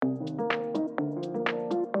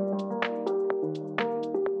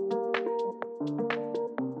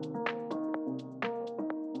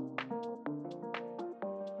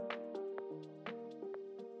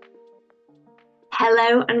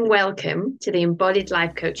Hello and welcome to the Embodied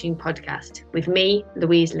Life Coaching Podcast with me,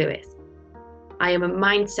 Louise Lewis. I am a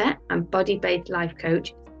mindset and body-based life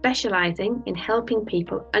coach specialising in helping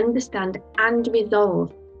people understand and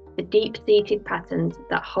resolve the deep-seated patterns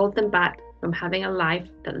that hold them back from having a life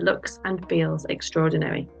that looks and feels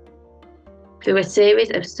extraordinary. Through a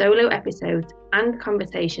series of solo episodes and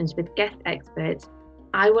conversations with guest experts,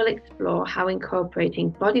 I will explore how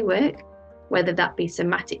incorporating bodywork, whether that be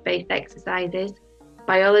somatic-based exercises,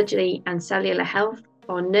 biology and cellular health,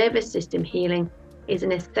 or nervous system healing, is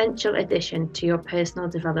an essential addition to your personal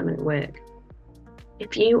development work.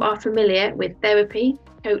 If you are familiar with therapy,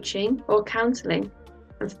 coaching, or counselling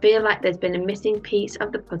and feel like there's been a missing piece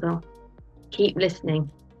of the puzzle, keep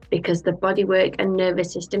listening, because the bodywork and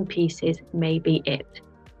nervous system pieces may be it.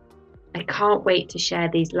 I can't wait to share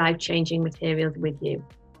these life-changing materials with you.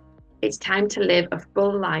 It's time to live a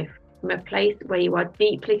full life from a place where you are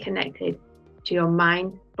deeply connected to your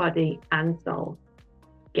mind, body, and soul.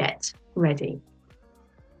 Get ready.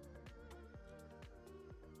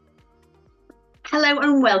 Hello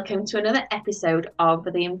and welcome to another episode of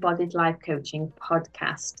the Embodied Life Coaching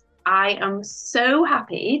Podcast. I am so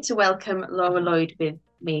happy to welcome Laura Lloyd with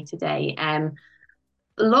me today.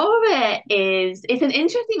 Laura it's an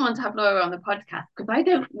interesting one to have Laura on the podcast because I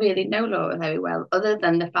don't really know Laura very well, other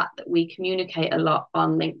than the fact that we communicate a lot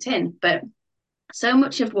on LinkedIn. But so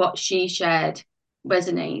much of what she shared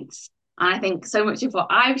resonates. And I think so much of what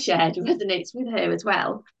I've shared resonates with her as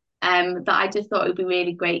well. That I just thought it would be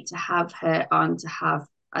really great to have her on to have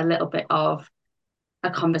a little bit of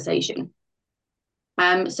a conversation.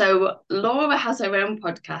 So Laura has her own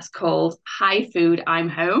podcast called Hi Food, I'm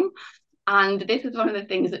Home. And this is one of the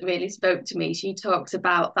things that really spoke to me. She talks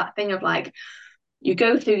about that thing of like, you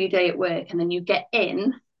go through your day at work and then you get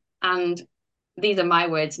in, and these are my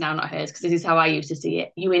words now, not hers, because this is how I used to see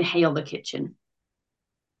it. You inhale the kitchen,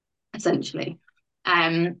 essentially.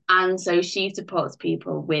 And so she supports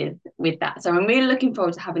people with that. So I'm really looking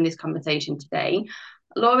forward to having this conversation today.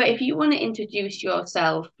 Laura, if you want to introduce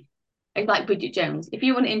yourself, it's like Bridget Jones, if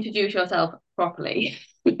you want to introduce yourself properly,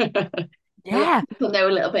 Yeah. people know a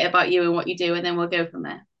little bit about you and what you do, and then we'll go from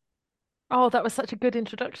there. Oh, that was such a good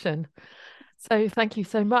introduction. So thank you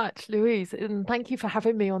so much, Louise, and thank you for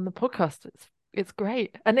having me on the podcast. It's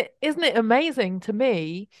great. And isn't it amazing to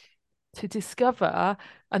me to discover,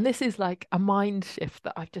 and this is like a mind shift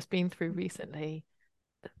that I've just been through recently,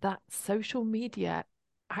 that social media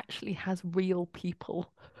actually has real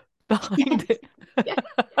people behind it. Yeah.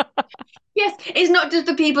 Yes, it's not just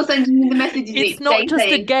the people sending me the messages It's each not day just a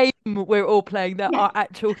saying, game we're all playing. There yeah, are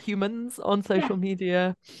actual humans on yeah, social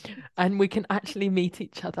media, and we can actually meet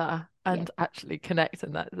each other yeah. and actually connect,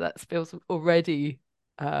 and that feels already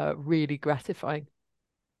really gratifying.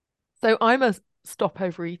 So I'm a stop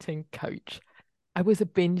overeating coach. I was a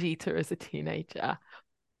binge eater as a teenager,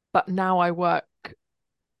 but now I work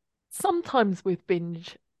sometimes with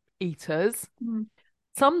binge eaters, Mm.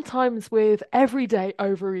 sometimes with everyday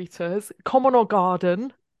overeaters, common or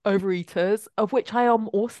garden overeaters, of which I am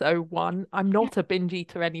also one. I'm Yeah. not a binge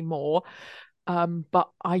eater anymore,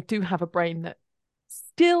 but I do have a brain that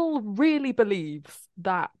still really believes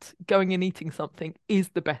that going and eating something is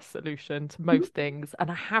the best solution to Mhm. most things, and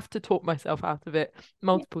I have to talk myself out of it Yeah.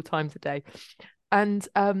 multiple times a day. And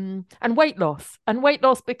weight loss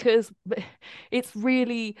because it's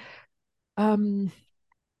really um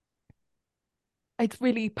it's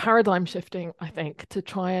really paradigm shifting, I think, to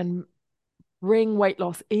try and bring weight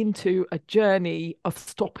loss into a journey of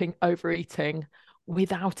stopping overeating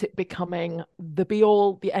without it becoming the be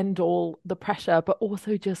all, the end all, the pressure, but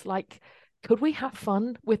also just like, could we have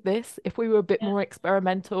fun with this if we were a bit Yeah. more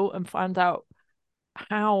experimental and find out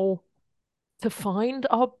how to find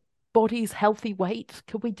our body's healthy weight?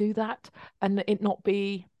 Could we do that and it not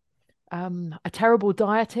be a terrible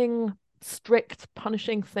dieting, strict,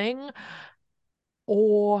 punishing thing,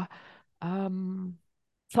 or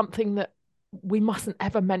something that we mustn't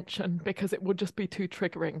ever mention because it would just be too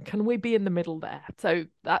triggering? Can we be in the middle there? So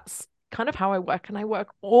that's kind of how I work. And I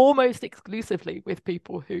work almost exclusively with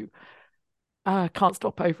people who can't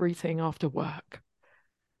stop overeating after work.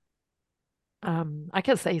 I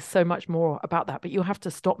can say so much more about that, but you'll have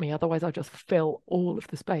to stop me. Otherwise, I'll just fill all of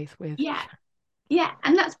the space with. Yeah. Yeah,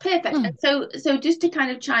 and that's perfect. And so just to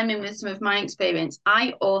kind of chime in with some of my experience,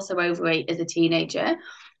 I also overate as a teenager.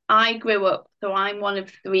 I grew up, so I'm one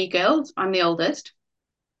of three girls. I'm the oldest.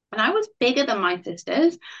 And I was bigger than my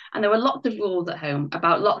sisters. And there were lots of rules at home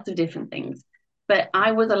about lots of different things. But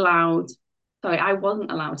I wasn't allowed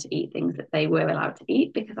to eat things that they were allowed to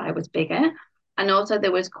eat because I was bigger. And also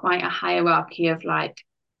there was quite a hierarchy of like,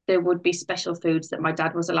 there would be special foods that my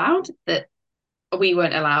dad was allowed that we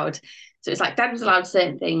weren't allowed. So it's like dad was allowed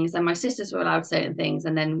certain things, and my sisters were allowed certain things,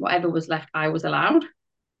 and then whatever was left, I was allowed.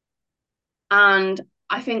 And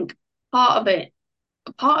I think part of it,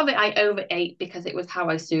 I overate because it was how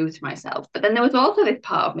I soothed myself. But then there was also this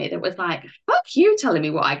part of me that was like, fuck you telling me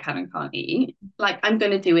what I can and can't eat. Like, I'm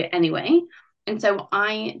going to do it anyway. And so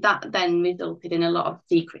that then resulted in a lot of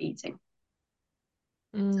secret eating.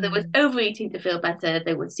 So there was overeating to feel better.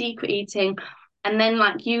 There was secret eating. And then,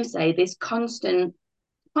 like you say, this constant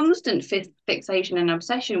fixation and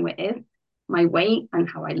obsession with my weight and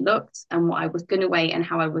how I looked and what I was going to weigh and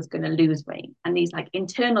how I was going to lose weight. And these like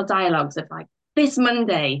internal dialogues of like, this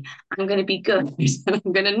Monday, I'm going to be good and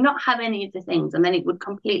I'm going to not have any of the things. And then it would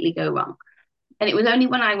completely go wrong. And it was only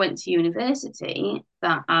when I went to university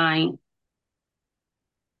that I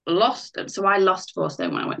lost. So I lost 4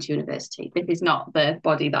 stone when I went to university. This is not the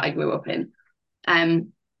body that I grew up in.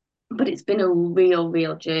 But it's been a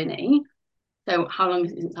real journey. So how long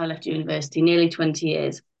is it since I left university? Nearly 20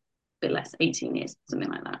 years, a bit less, 18 years, something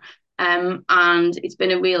like that. And it's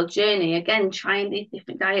been a real journey. Again, trying these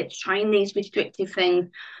different diets, trying these restrictive things,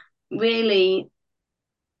 really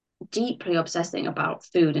deeply obsessing about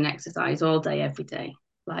food and exercise all day, every day.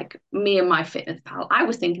 Like me and my fitness pal, I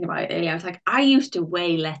was thinking about it earlier. I was like, I used to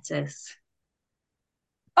weigh lettuce.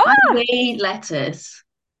 I weighed lettuce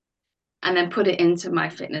and then put it into my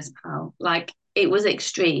fitness pal. Like it was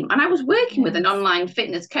extreme. And I was working with an online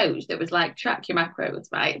fitness coach that was like, track your macros,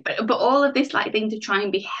 right? But all of this like thing to try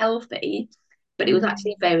and be healthy, but it was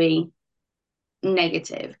actually very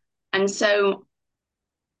negative. And so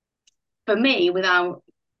for me, without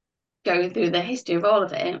going through the history of all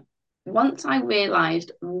of it, once I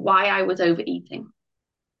realized why I was overeating,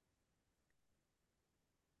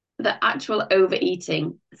 the actual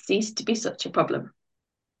overeating ceased to be such a problem.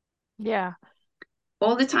 Yeah.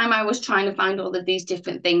 All the time I was trying to find all of these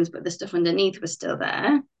different things, but the stuff underneath was still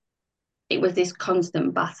there. It was this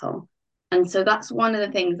constant battle. And so that's one of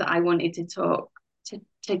the things that I wanted to talk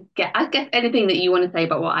to get. I guess anything that you want to say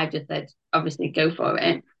about what I've just said, obviously go for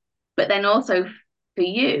it. But then also for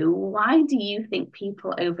you, why do you think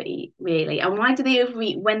people overeat really? And why do they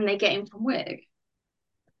overeat when they get in from work?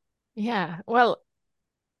 Yeah. Well,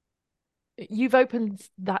 you've opened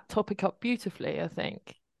that topic up beautifully, I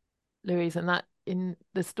think, Louise, and that in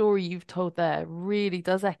the story you've told there really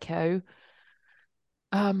does echo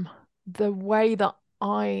the way that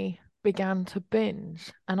I began to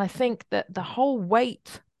binge. And I think that the whole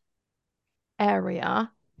weight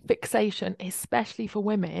area fixation, especially for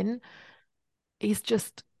women, is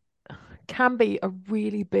just can be a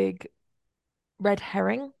really big red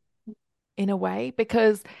herring in a way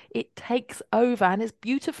because it takes over and is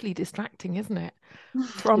beautifully distracting, isn't it?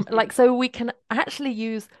 From like, so we can actually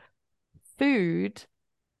use food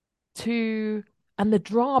to, and the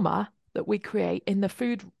drama that we create in the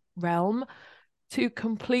food realm to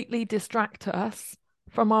completely distract us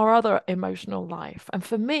from our other emotional life. And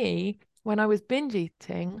for me, when I was binge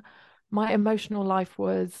eating, my emotional life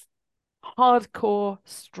was hardcore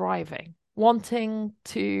striving, wanting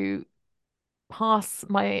to pass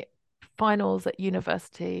my finals at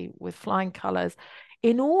university with flying colors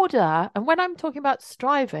in order. And when I'm talking about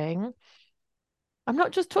striving, I'm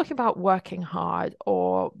not just talking about working hard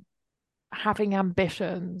or having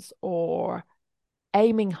ambitions or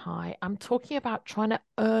aiming high. I'm talking about trying to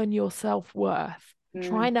earn your self-worth,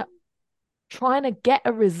 trying to get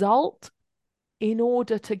a result in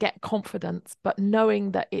order to get confidence, but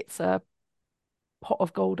knowing that it's a pot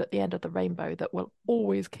of gold at the end of the rainbow that will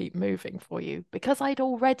always keep moving for you, because I'd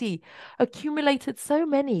already accumulated so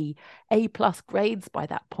many A+ grades by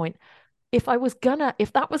that point. If that was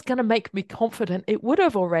gonna make me confident, it would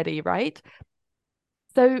have already, right?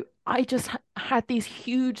 So I just had these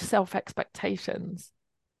huge self expectations,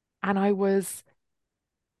 and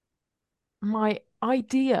my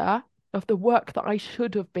idea of the work that I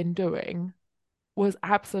should have been doing was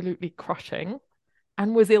absolutely crushing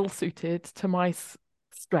and was ill suited to my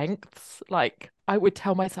strengths. Like I would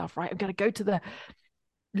tell myself, right, I'm going to go to the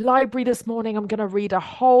library this morning. I'm going to read a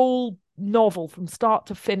whole novel from start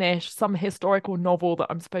to finish, some historical novel that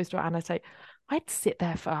I'm supposed to annotate. I'd sit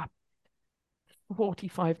there for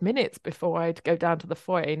 45 minutes before I'd go down to the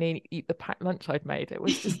foyer and eat the packed lunch I'd made. It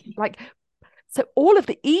was just like, so all of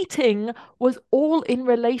the eating was all in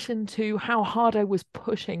relation to how hard I was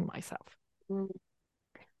pushing myself.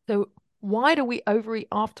 So why do we overeat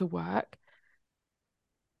after work?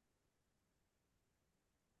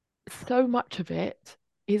 So much of it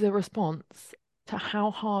is a response to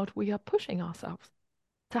how hard we are pushing ourselves,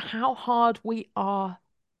 to how hard we are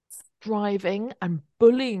striving and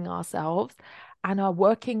bullying ourselves and are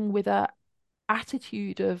working with a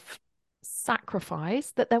attitude of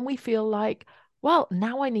sacrifice that then we feel like, well,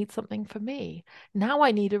 now I need something for me. Now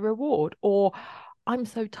I need a reward, or I'm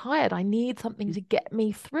so tired, I need something to get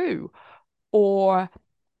me through, or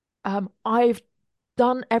I've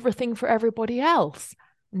done everything for everybody else.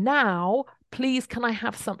 Now, please, can I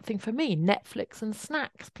have something for me? Netflix and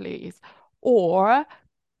snacks, please. Or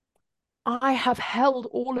I have held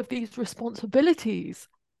all of these responsibilities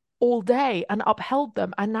all day and upheld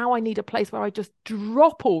them. And now I need a place where I just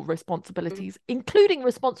drop all responsibilities, including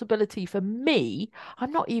responsibility for me.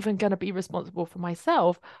 I'm not even going to be responsible for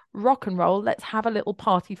myself. Rock and roll. Let's have a little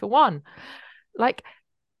party for one. Like,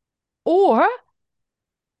 or,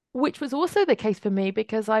 which was also the case for me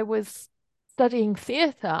because I was studying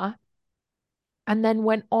theatre and then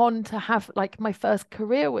went on to have, like, my first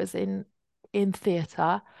career was in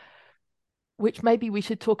theatre, which maybe we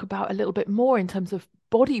should talk about a little bit more in terms of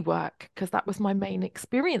body work, because that was my main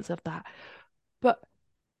experience of that. But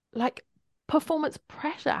like performance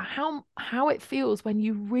pressure, how it feels when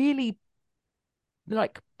you really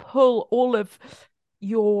like pull all of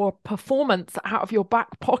your performance out of your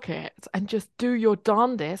back pocket and just do your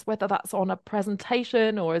darndest, whether that's on a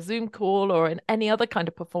presentation or a Zoom call or in any other kind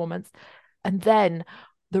of performance. And then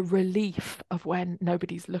the relief of when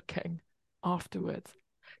nobody's looking afterwards.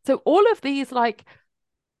 So all of these, like,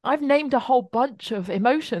 I've named a whole bunch of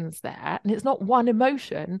emotions there, and it's not one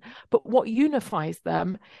emotion, but what unifies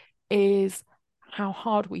them is how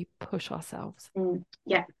hard we push ourselves.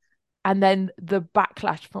 Yeah. And then the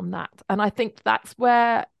backlash from that. And I think that's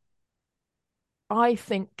where I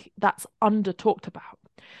think that's under talked about.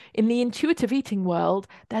 In the intuitive eating world,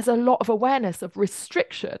 there's a lot of awareness of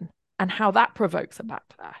restriction and how that provokes a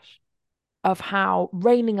backlash, of how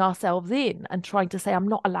reining ourselves in and trying to say, I'm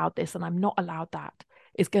not allowed this and I'm not allowed that,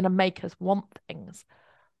 is going to make us want things.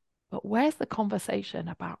 But where's the conversation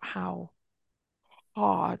about how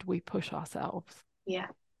hard we push ourselves? Yeah.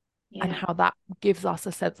 And how that gives us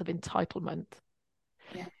a sense of entitlement.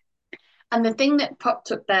 Yeah. And the thing that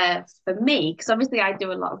popped up there for me, because obviously I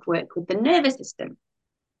do a lot of work with the nervous system,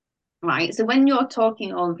 right? So when you're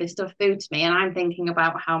talking all of this stuff through to me, and I'm thinking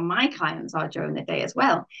about how my clients are during the day as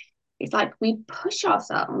well, it's like we push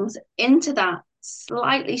ourselves into that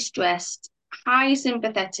slightly stressed, high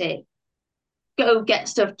sympathetic, go get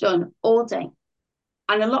stuff done all day.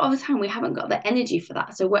 And a lot of the time we haven't got the energy for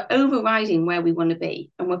that. So we're overriding where we want to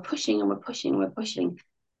be, and we're pushing and we're pushing and we're pushing.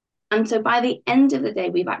 And so by the end of the day,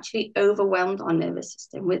 we've actually overwhelmed our nervous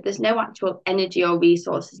system. There's no actual energy or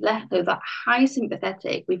resources left. So that high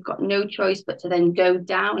sympathetic, we've got no choice but to then go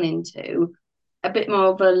down into a bit more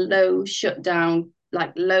of a low shutdown,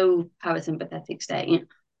 like low parasympathetic state.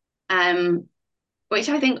 Which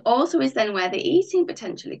I think also is then where the eating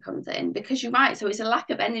potentially comes in, because you're right. So it's a lack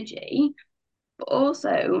of energy, but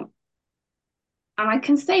also, and I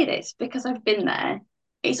can say this because I've been there,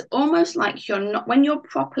 it's almost like you're not, when you're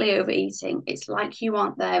properly overeating, it's like you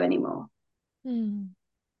aren't there anymore.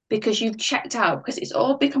 Because you've checked out, because it's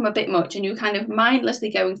all become a bit much and you're kind of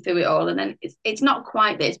mindlessly going through it all. And then it's not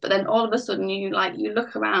quite this, but then all of a sudden you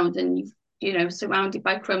look around and you've, surrounded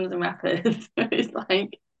by crumbs and wrappers. It's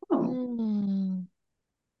like, oh.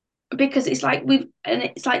 Because it's like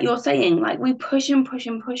it's like you're saying, like we push and push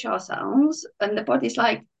and push ourselves, and the body's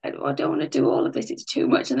like, I don't want to do all of this, it's too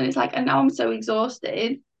much. And then it's like, and now I'm so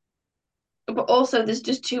exhausted, but also there's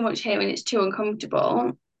just too much here and it's too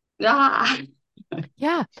uncomfortable.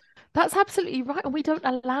 Yeah, that's absolutely right. And we don't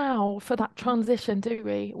allow for that transition, do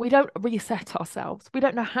we? We don't reset ourselves. We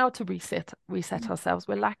don't know how to reset ourselves.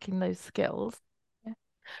 We're lacking those skills.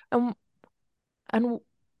 And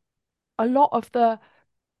a lot of the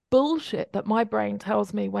bullshit that my brain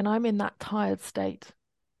tells me when I'm in that tired state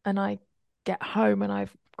and I get home and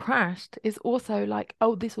I've crashed is also like,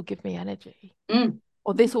 oh, this will give me energy,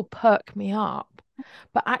 or this will perk me up.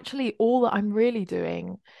 But actually, all that I'm really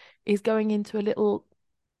doing is going into a little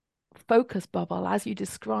focus bubble, as you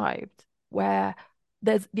described, where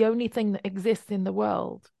there's the only thing that exists in the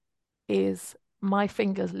world is my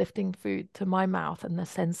fingers lifting food to my mouth and the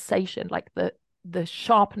sensation, like the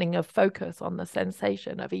sharpening of focus on the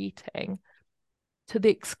sensation of eating, to the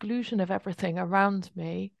exclusion of everything around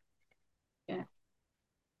me. Yeah.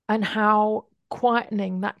 And how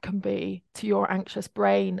quietening that can be to your anxious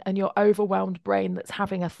brain and your overwhelmed brain that's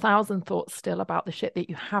having 1,000 thoughts still about the shit that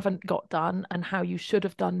you haven't got done and how you should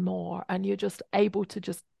have done more. And you're just able to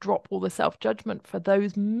just drop all the self-judgment for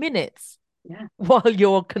those minutes while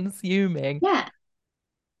you're consuming. Yeah.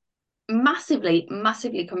 Massively,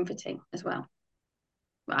 massively comforting as well.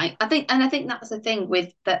 Right. I think that's the thing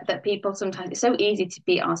with that people sometimes, it's so easy to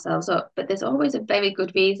beat ourselves up, but there's always a very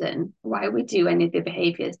good reason why we do any of the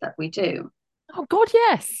behaviors that we do. Oh God,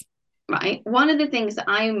 yes. right? One of the things that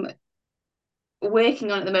I'm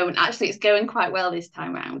working on at the moment, actually, it's going quite well this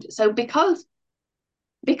time around. So because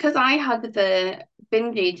I had the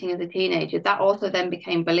binge eating as a teenager, that also then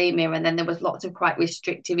became bulimia, and then there was lots of quite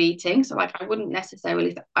restrictive eating. So like I wouldn't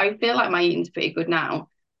necessarily, I feel like my eating's pretty good now,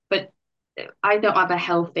 but I don't have a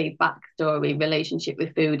healthy backstory relationship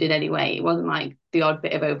with food in any way. It wasn't like the odd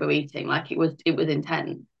bit of overeating, like it was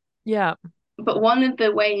intense. Yeah. But one of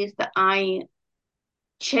the ways that I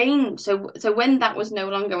changed, so when that was no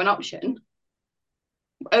longer an option,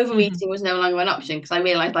 Hmm. overeating was no longer an option because I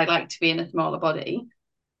realized I'd like to be in a smaller body.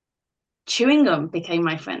 Chewing gum became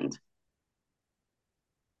my friend.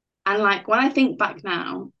 And like when I think back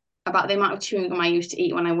now about the amount of chewing gum I used to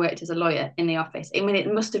eat when I worked as a lawyer in the office, I mean,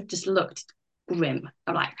 it must have just looked grim.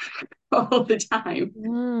 I'm like all the time.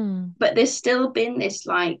 Mm. But there's still been this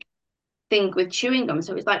like thing with chewing gum.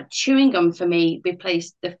 So it's like chewing gum for me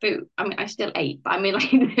replaced the food. I mean, I still ate, but I mean,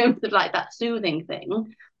 like in terms of like that soothing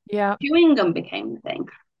thing, Yeah. chewing gum became the thing.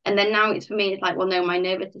 And then now it's for me, it's like, well, no, my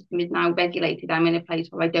nervous system is now regulated. I'm in a place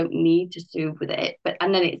where I don't need to soothe with it. But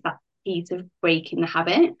and then it's that piece of breaking the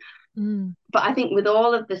habit. Mm. But I think with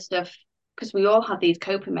all of the stuff, because we all have these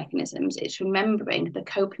coping mechanisms, it's remembering the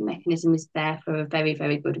coping mechanism is there for a very,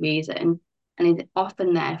 very good reason. And is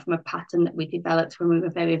often there from a pattern that we developed when we were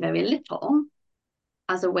very, very little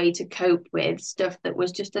as a way to cope with stuff that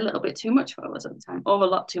was just a little bit too much for us at the time, or a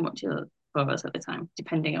lot too much for us at the time,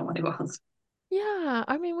 depending on what it was. Yeah.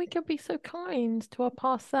 I mean, we can be so kind to our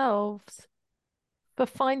past selves for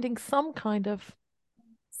finding some kind of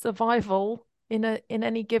survival in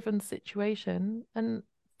any given situation. And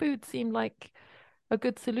food seemed like a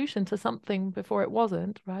good solution to something before it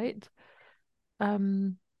wasn't, right?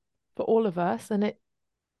 Um, for all of us. And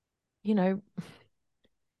you know,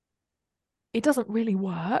 it doesn't really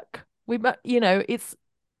work. It's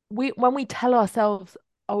we when we tell ourselves,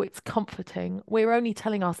 oh, it's comforting, we're only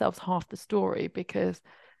telling ourselves half the story, because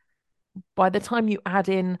by the time you add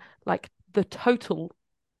in like the total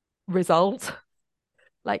result,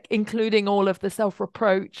 like including all of the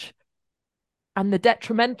self-reproach and the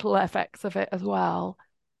detrimental effects of it as well,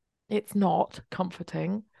 it's not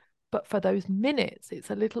comforting. But for those minutes,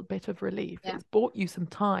 it's a little bit of relief. Yeah. It's bought you some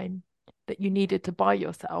time that you needed to buy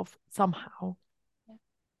yourself somehow.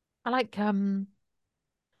 I like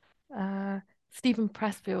uh Stephen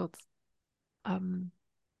Pressfield's um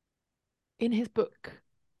in his book,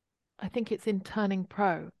 I think it's in Turning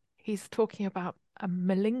Pro, he's talking about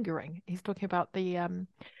malingering. He's talking about the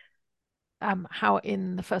how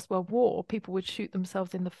in the First World War people would shoot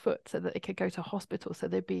themselves in the foot so that they could go to hospital, so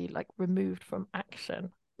they'd be like removed from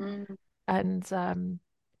action. Mm.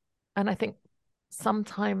 And I think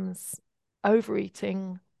sometimes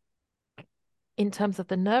overeating in terms of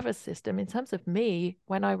the nervous system, in terms of me,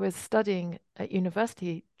 when I was studying at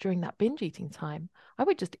university during that binge eating time, I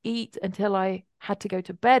would just eat until I had to go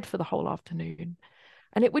to bed for the whole afternoon.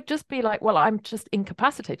 And it would just be like, well, I'm just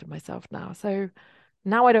incapacitated myself now. So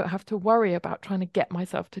now I don't have to worry about trying to get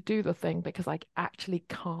myself to do the thing because I actually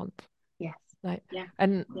can't. Yes. Like, Yeah.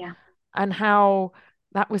 and Yeah. and how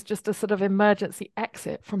that was just a sort of emergency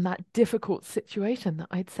exit from that difficult situation that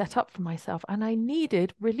I'd set up for myself. And I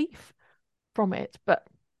needed relief from it. But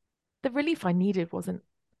the relief I needed wasn't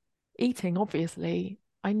eating, obviously.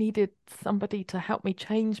 I needed somebody to help me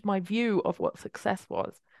change my view of what success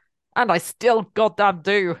was. And I still goddamn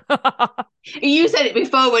do. You said it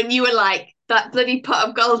before when you were like, that bloody pot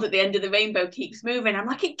of gold at the end of the rainbow keeps moving. I'm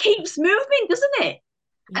like, it keeps moving, doesn't it?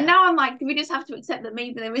 And Yeah. now I'm like, do we just have to accept that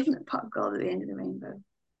maybe there isn't a pot of gold at the end of the rainbow?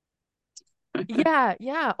 Yeah,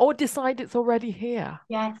 yeah. Or decide it's already here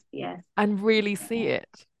Yes, yes. and really see Yeah,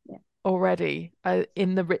 it yeah. already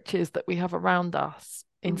in the riches that we have around us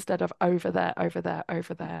Mm. instead of over there, over there,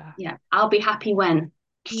 over there. Yeah. I'll be happy when.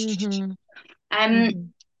 Hmm. Um,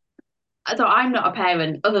 Hmm. so I'm not a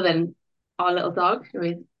parent other than our little dog who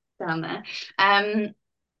is down there.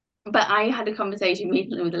 But I had a conversation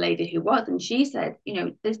recently with a lady who was, and she said,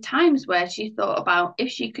 there's times where she thought about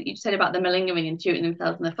if she could, you said about the malingering and shooting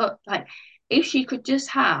themselves in the foot, like if she could just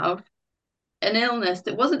have an illness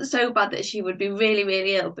that wasn't so bad that she would be really,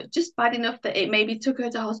 really ill, but just bad enough that it maybe took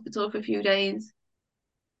her to hospital for a few days.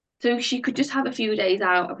 So she could just have a few days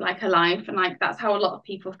out of like her life. And like that's how a lot of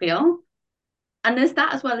people feel. And there's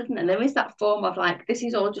that as well, isn't there? There is that form of like, this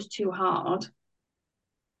is all just too hard.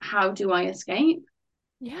 How do I escape?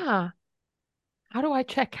 Yeah. How do I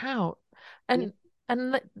check out? Yeah. And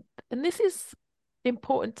and th- and this is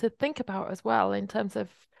important to think about as well in terms of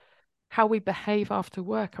how we behave after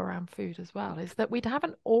work around food as well, is that we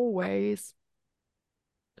haven't always,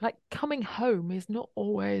 like, coming home is not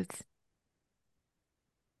always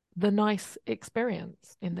the nice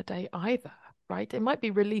experience in the day either, right? It might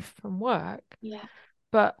be relief from work, Yeah.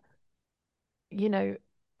 but you know,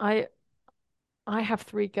 I I have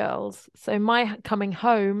three girls, so my coming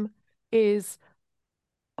home is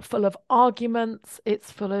full of arguments.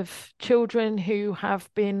 It's full of children who have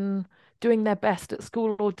been doing their best at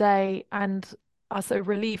school all day and are so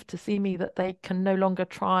relieved to see me that they can no longer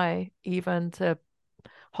try even to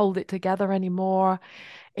hold it together anymore.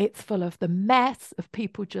 It's full of the mess of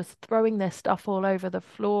people just throwing their stuff all over the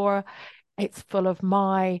floor. It's full of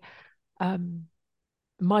um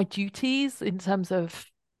my duties in terms of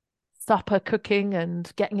supper cooking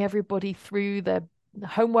and getting everybody through the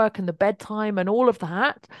homework and the bedtime and all of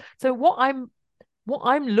that. So what I'm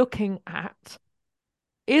looking at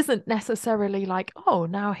isn't necessarily like, oh,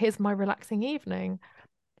 now here's my relaxing evening.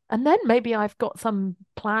 And then maybe I've got some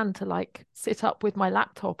plan to like sit up with my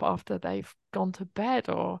laptop after they've gone to bed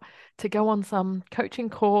or to go on some coaching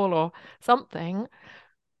call or something.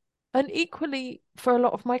 And equally, for a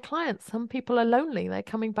lot of my clients, some people are lonely. They're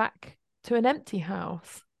coming back to an empty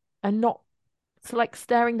house and not so like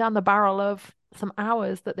staring down the barrel of some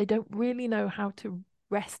hours that they don't really know how to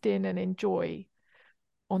rest in and enjoy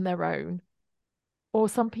on their own. Or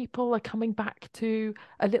some people are coming back to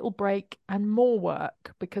a little break and more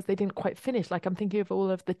work because they didn't quite finish. Like I'm thinking of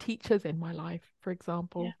all of the teachers in my life, for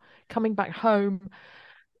Yeah. example, coming back home.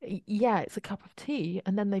 Yeah, it's a cup of tea,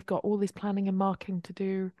 and then they've got all this planning and marking to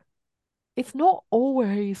do. It's not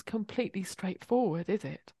always completely straightforward, is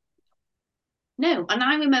it? No, and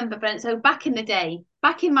I remember, Brent, so back in the day,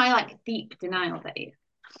 back in my like deep denial days,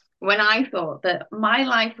 when I thought that my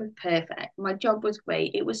life was perfect, my job was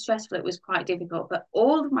great, it was stressful, it was quite difficult, but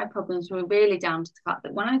all of my problems were really down to the fact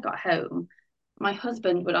that when I got home, my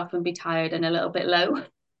husband would often be tired and a little bit low.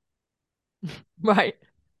 Right.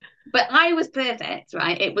 But I was perfect,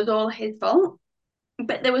 right? It was all his fault.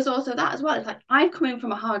 But there was also that as well. It's like I've come in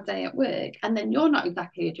from a hard day at work, and then you're not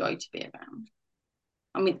exactly a joy to be around.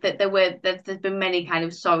 I mean, there's been many kind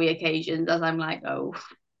of sorry occasions as I'm like, oh,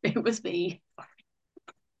 it was me.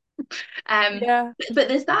 Yeah. But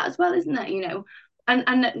there's that as well, isn't there?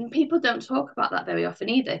 And people don't talk about that very often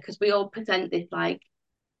either, because we all present this like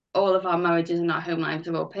all of our marriages and our home lives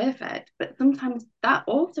are all perfect, but sometimes that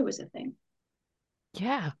also is a thing.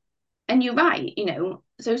 Yeah. And you're right,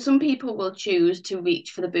 so some people will choose to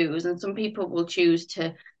reach for the booze, and some people will choose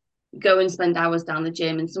to go and spend hours down the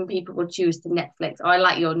gym, and some people will choose to Netflix. Oh, I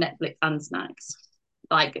like your Netflix and snacks,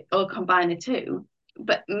 like, or combine the two.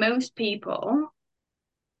 But most people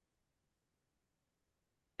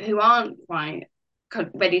who aren't quite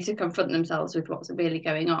ready to confront themselves with what's really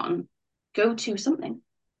going on go to something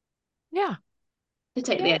Yeah. to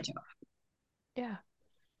take the Yeah. edge off. Yeah.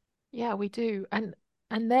 Yeah, we do. And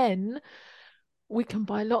then we can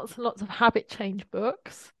buy lots and lots of habit change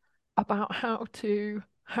books about how to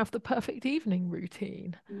have the perfect evening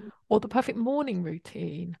routine or the perfect morning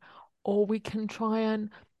routine. Or we can try and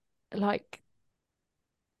like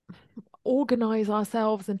organize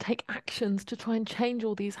ourselves and take actions to try and change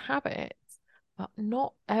all these habits, but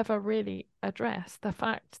not ever really address the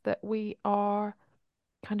fact that we are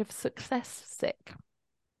kind of success sick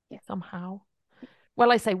Yeah, somehow.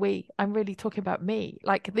 Well, I say we, I'm really talking about me.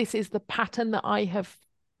 Like, this is the pattern that I have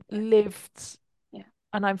yeah, lived, yeah,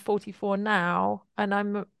 and I'm 44 now, and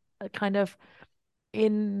I'm kind of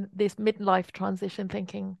in this midlife transition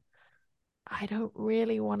thinking, I don't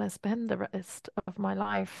really want to spend the rest of my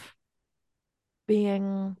life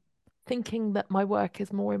being thinking that my work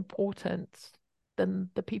is more important than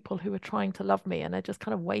the people who are trying to love me and are just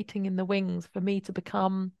kind of waiting in the wings for me to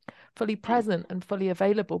become fully yeah. present and fully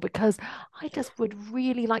available because I just would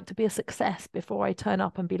really like to be a success before I turn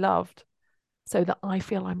up and be loved so that I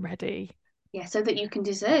feel I'm ready. Yeah, so that you can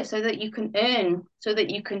deserve, so that you can earn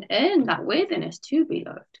that worthiness to be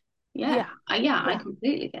loved. Yeah, Yeah. I Yeah.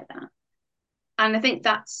 completely get that. And I think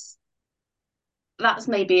that's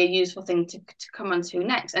maybe a useful thing to come on to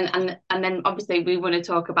next. And then obviously we want to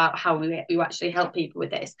talk about how we actually help people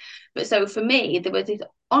with this. But so for me, there was this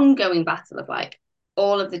ongoing battle of like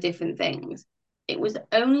all of the different things. It was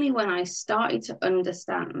only when I started to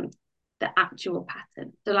understand the actual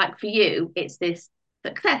pattern. So like for you, it's this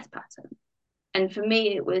success pattern. And for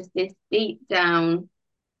me, it was this deep down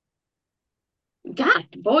gap,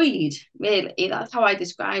 void, really. That's how I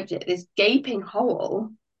described it. This gaping hole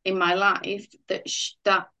in my life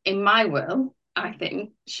that in my will, I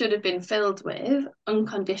think, should have been filled with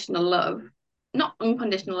unconditional love. Not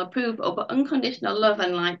unconditional approval, but unconditional love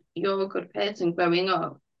and like you're a good person growing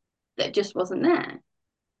up that just wasn't there.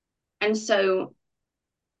 And so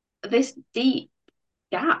this deep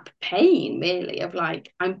gap, pain, really, of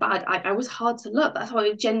like, I'm bad. I was hard to love. That's what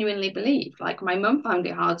I genuinely believe. Like, my mum found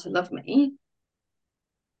it hard to love me.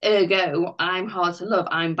 Ergo, I'm hard to love.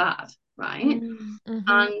 I'm bad, right? Mm-hmm.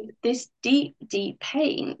 And this deep, deep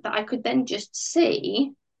pain that I could then just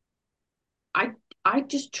see, I I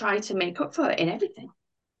just try to make up for it in everything.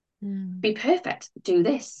 Mm. Be perfect, do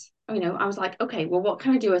this. I was like, okay, well, what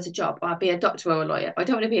can I do as a job? I'll be a doctor or a lawyer. I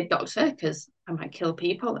don't want to be a doctor because I might kill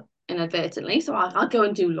people inadvertently. So I'll go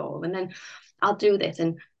and do law, and then I'll do this.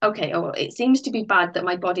 And okay, oh, well, it seems to be bad that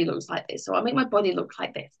my body looks like this. So I'll make my body look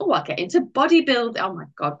like this. Oh, I'll get into bodybuilding. Oh my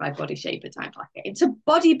God, my body shape at times. I'll get into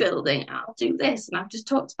bodybuilding. I'll do this. And I've just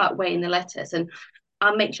talked about weighing the lettuce. And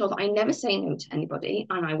I'll make sure that I never say no to anybody,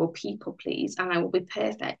 and I will people please, and I will be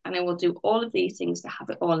perfect, and I will do all of these things to have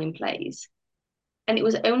it all in place. And it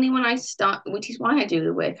was only when which is why I do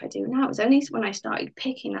the work I do now, it was only when I started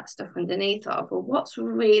picking that stuff underneath of, well, what's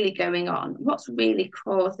really going on? What's really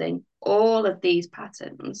causing all of these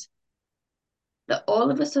patterns? That all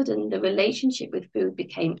of a sudden the relationship with food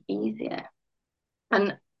became easier.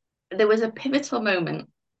 And there was a pivotal moment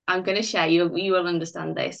I'm going to share. You will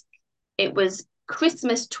understand this. It was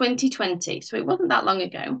Christmas 2020. So it wasn't that long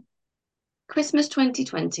ago. Christmas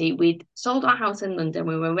 2020, we'd sold our house in London.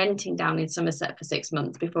 We were renting down in Somerset for 6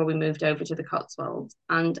 months before we moved over to the Cotswolds.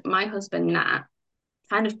 And my husband, Nat,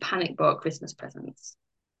 kind of panic bought Christmas presents.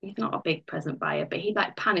 He's not a big present buyer, but he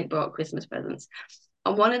like panic bought Christmas presents.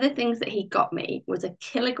 And one of the things that he got me was a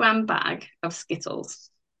kilogram bag of Skittles.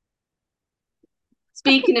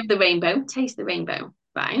 Speaking of the rainbow, taste the rainbow,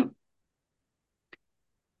 right?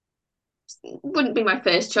 Wouldn't be my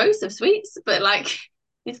first choice of sweets, but like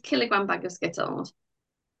this kilogram bag of Skittles.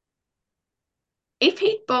 If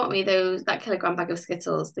he'd bought me that kilogram bag of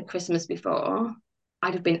Skittles the Christmas before,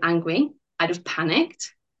 I'd have been angry. I'd have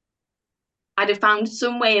panicked. I'd have found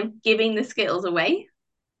some way of giving the Skittles away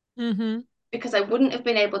Mm-hmm. because I wouldn't have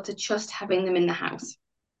been able to trust having them in the house.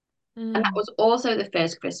 And that Mm. was also the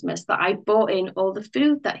first Christmas that I bought in all the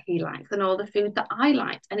food that he liked and all the food that I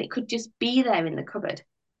liked, and it could just be there in the cupboard.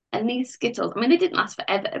 And these Skittles, I mean, they didn't last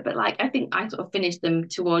forever, but like I think I sort of finished them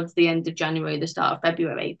towards the end of January, the start of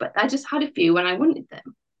February. But I just had a few when I wanted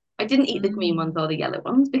them. I didn't eat the green ones Mm. or the yellow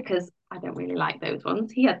ones because I don't really like those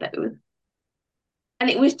ones. He had those. And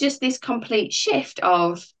it was just this complete shift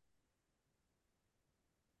of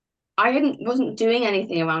wasn't doing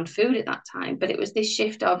anything around food at that time, but it was this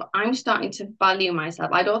shift of I'm starting to value myself.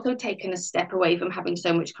 I'd also taken a step away from having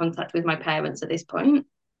so much contact with my parents at this point,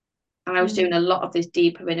 and I was doing Mm. a lot of this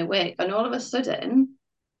deeper inner work. And all of a sudden,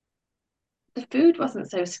 the food wasn't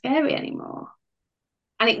so scary anymore,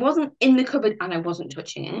 and it wasn't in the cupboard, and I wasn't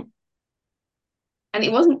touching it, and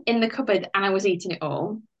it wasn't in the cupboard, and I was eating it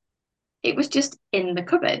all. It was just in the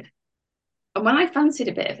cupboard, and when I fancied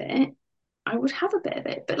a bit of it, I would have a bit of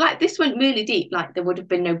it. But like this went really deep. Like there would have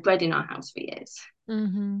been no bread in our house for years.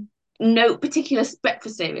 Mm-hmm. No particular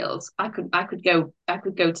breakfast cereals. I could go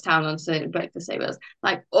to town on certain breakfast cereals.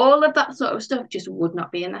 Like all of that sort of stuff just would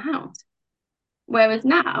not be in the house. Whereas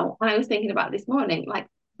now, when I was thinking about this morning, like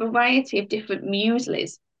variety of different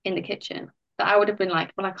mueslis in the kitchen that I would have been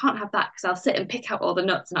like, well, I can't have that because I'll sit and pick out all the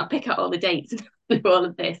nuts and I'll pick out all the dates and do all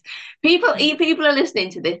of this. People are listening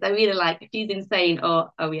to this. They're either like, she's insane,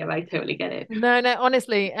 or oh yeah, I totally get it. No, no,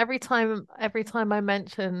 honestly, every time I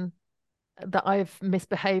mention that I've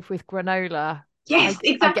misbehaved with granola, Yes, I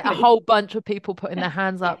get a exactly. whole bunch of people putting their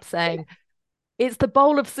hands Yeah, up saying, it's the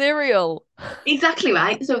bowl of cereal. exactly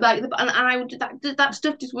right. So like, and I would that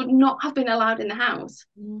stuff just would not have been allowed in the house.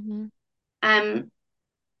 Mm-hmm. Um,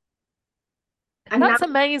 and now, That's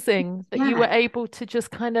amazing that you were yeah, able to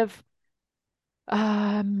just kind of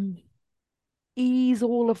um ease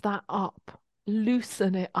all of that up,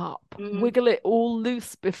 loosen it up, mm, wiggle it all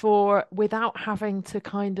loose before without having to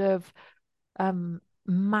kind of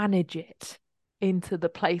manage it into the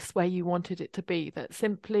place where you wanted it to be. That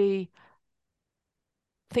simply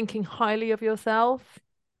thinking highly of yourself,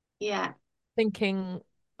 yeah, thinking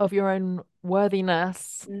of your own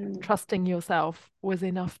worthiness, mm, trusting yourself was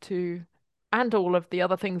enough to, and all of the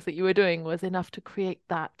other things that you were doing was enough to create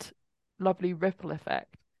that lovely ripple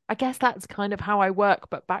effect. I guess that's kind of how I work,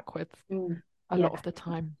 but backwards a yeah, lot of the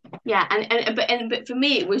time. yeah. But for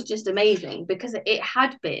me, it was just amazing because it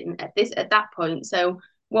had been at that point. So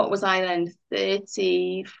what was I then?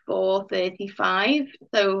 34, 35.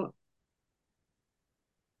 So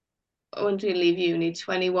when did we leave uni?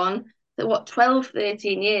 21. So what, 12,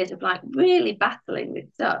 13 years of like really battling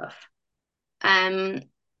with stuff. Um,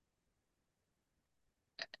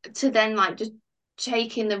 to then like just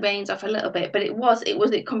taking the reins off a little bit, but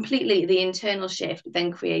it completely the internal shift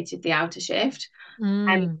then created the outer shift. Um,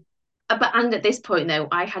 Mm. but and at this point though,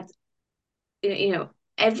 I had, you know,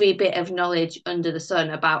 every bit of knowledge under the sun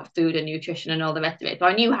about food and nutrition and all the rest of it. So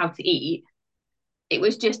I knew how to eat. It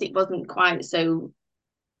was just, it wasn't quite so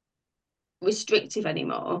restrictive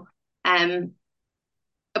anymore.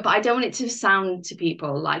 But I don't want it to sound to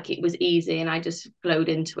people like it was easy and I just flowed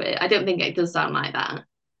into it. I don't think it does sound like that,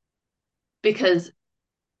 because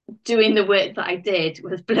doing the work that I did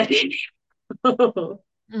was bloody to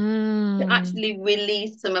Mm, actually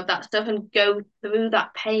release some of that stuff and go through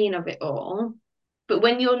that pain of it all. But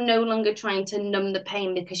when you're no longer trying to numb the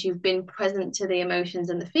pain because you've been present to the emotions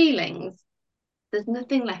and the feelings, there's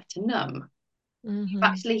nothing left to numb. You've hmm.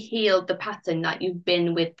 actually healed the pattern that you've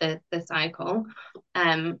been with the cycle.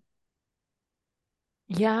 Um,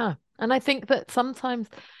 Yeah. And I think that sometimes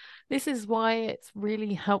this is why it's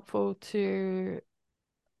really helpful to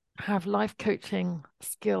have life coaching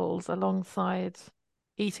skills alongside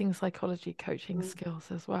eating psychology coaching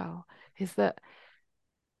skills as well. Is that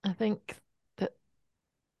I think that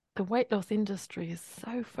the weight loss industry is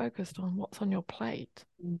so focused on what's on your plate,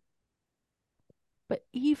 but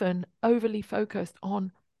even overly focused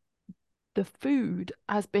on the food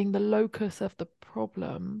as being the locus of the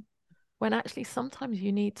problem, when actually sometimes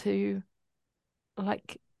you need to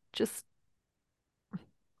like just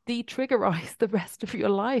de-triggerize the rest of your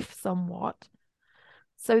life somewhat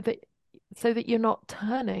so that you're not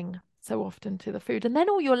turning so often to the food. And then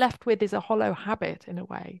all you're left with is a hollow habit in a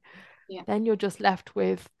way. yeah. Then you're just left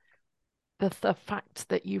with the fact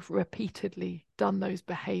that you've repeatedly done those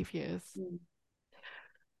behaviors.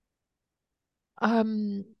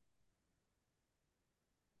 Um,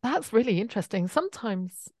 that's really interesting.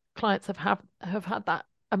 Sometimes clients have had that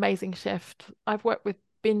amazing shift. I've worked with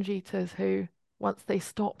binge eaters who, once they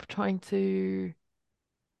stop trying to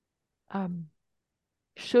um,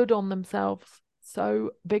 should on themselves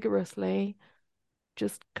so vigorously,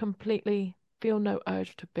 just completely feel no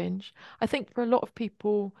urge to binge. I think for a lot of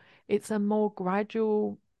people, it's a more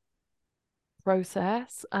gradual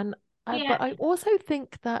process. And Yeah. but I also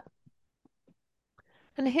think that,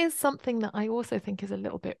 and here's something that I also think is a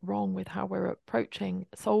little bit wrong with how we're approaching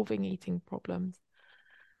solving eating problems,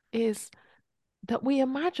 is that we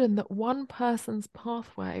imagine that one person's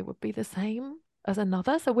pathway would be the same as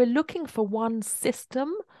another. So we're looking for one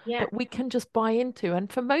system Yeah. that we can just buy into.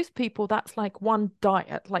 And for most people, that's like one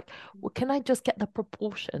diet. Like, well, can I just get the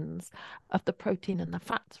proportions of the protein and the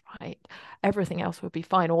fats right? Everything else would be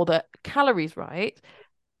fine, or the calories right.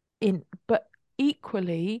 But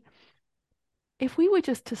equally, if we were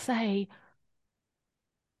just to say,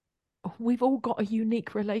 we've all got a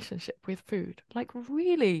unique relationship with food, like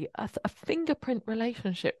really a fingerprint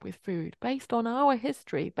relationship with food based on our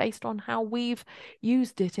history, based on how we've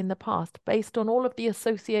used it in the past, based on all of the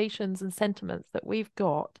associations and sentiments that we've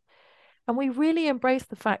got. And we really embrace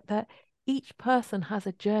the fact that each person has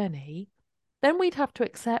a journey, then we'd have to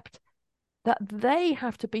accept that they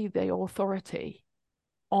have to be the authority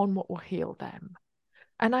on what will heal them.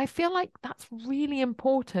 And I feel like that's really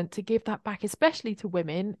important to give that back, especially to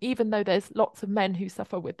women, even though there's lots of men who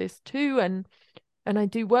suffer with this too. And I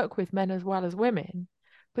do work with men as well as women,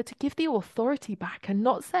 but to give the authority back and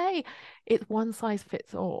not say it's one size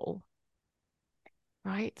fits all,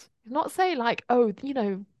 right? Not say like, oh,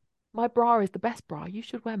 my bra is the best bra. You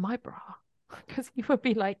should wear my bra. Because you would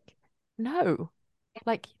be like, no,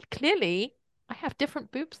 like clearly I have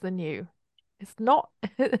different boobs than you. It's not,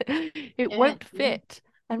 it Yeah. won't Yeah. fit. Yeah.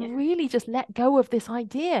 And really just let go of this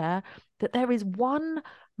idea that there is one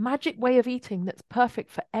magic way of eating that's perfect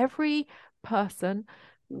for every person,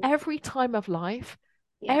 every time of life,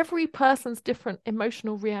 Yeah. every person's different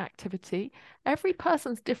emotional reactivity, every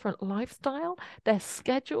person's different lifestyle, their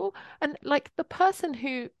schedule. And like the person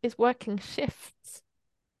who is working shifts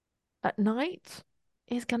at night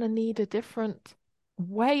is going to need a different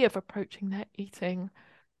way of approaching their eating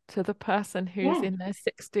to the person who's Yeah. in their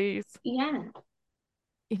 60s, Yeah.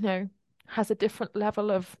 you know, has a different level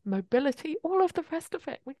of mobility, all of the rest of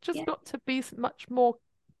it. We've just Yeah. got to be much more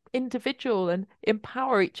individual and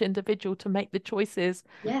empower each individual to make the choices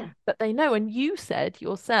Yeah. that they know. And you said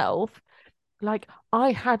yourself, like,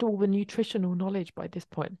 I had all the nutritional knowledge by this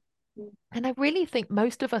point. And I really think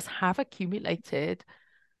most of us have accumulated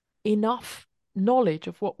enough knowledge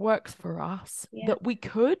of what works for us Yeah. that we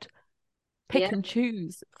could Yeah. pick and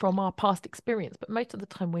choose from our past experience. But most of the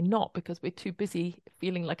time we're not, because we're too busy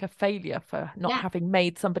feeling like a failure for not Yeah. having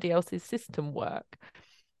made somebody else's system work.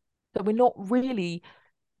 So we're not really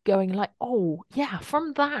going like, oh, yeah,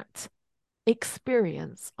 from that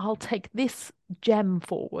experience, I'll take this gem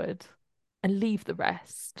forward and leave the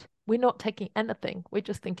rest. we're not taking anything. We're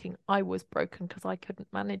just thinking I was broken because I couldn't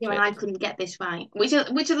manage And it. I couldn't get this right, which a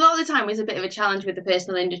lot of the time is a bit of a challenge with the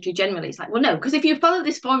personal industry generally. It's like, well, no, because if you follow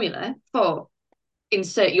this formula for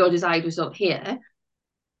insert your desired result here,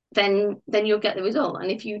 then you'll get the result.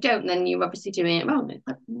 And if you don't, then you're obviously doing it wrong. It's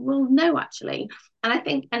like, well, no, actually. And I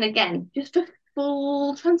think, and again, just for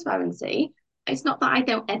full transparency, it's not that I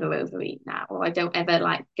don't ever overeat now, or I don't ever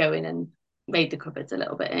like go in and raid the cupboards a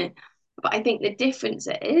little bit. But I think the difference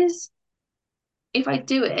is if I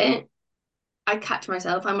do it, I catch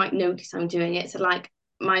myself, I might notice I'm doing it. So like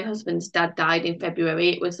my husband's dad died in February.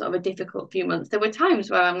 It was sort of a difficult few months. There were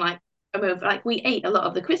times where I'm like, I'm over, like we ate a lot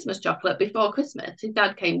of the Christmas chocolate before Christmas. His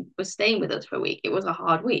dad was staying with us for a week. It was a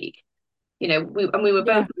hard week. We were both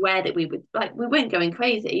Yeah. aware that we weren't going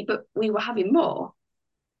crazy, but we were having more.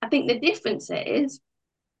 I think the difference is,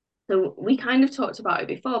 so we kind of talked about it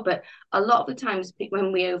before, but a lot of the times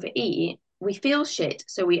when we overeat, we feel shit,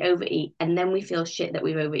 so we overeat, and then we feel shit that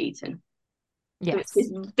we've overeaten. So it's Yes.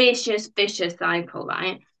 this vicious cycle,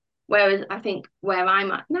 right? Whereas I think where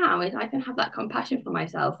I'm at now is I can have that compassion for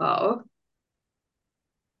myself of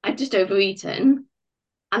I've just overeaten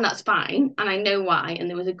and that's fine. And I know why. And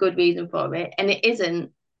there was a good reason for it. And it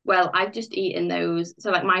isn't, well, I've just eaten those.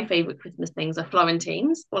 So like my favorite Christmas things are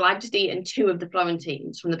Florentines. Well, I've just eaten 2 of the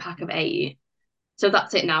Florentines from the pack of 8. So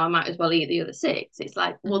that's it now. I might as well eat the other 6. It's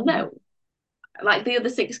like, well, Mhm. no, like the other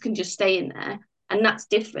 6 can just stay in there. And that's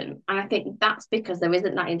different. And I think that's because there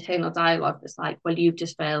isn't that internal dialogue that's like, well, you've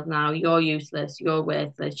just failed now. You're useless. You're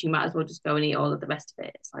worthless. You might as well just go and eat all of the rest of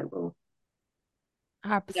it. It's like, well,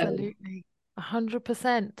 no. Absolutely.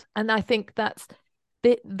 100%. And I think that's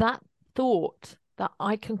that thought that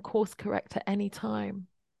I can course correct at any time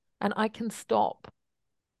and I can stop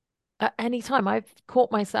at any time. I've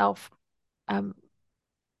caught myself, um,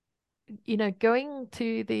 going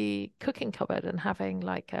to the cooking cupboard and having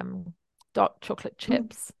like dark chocolate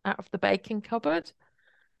chips out of the baking cupboard.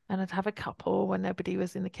 And I'd have a couple when nobody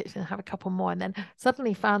was in the kitchen, have a couple more, and then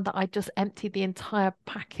suddenly found that I just emptied the entire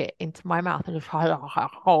packet into my mouth and just had a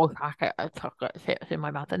whole packet of chocolate chips in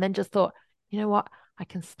my mouth, and then just thought, you know what, I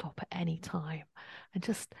can stop at any time, and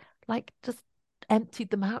just emptied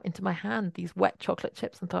them out into my hand, these wet chocolate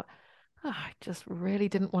chips, and thought, oh, I just really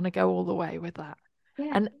didn't want to go all the way with that.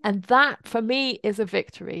 Yeah, And that for me is a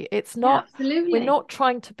victory. It's yeah, not, we're absolutely. not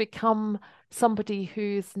trying to become somebody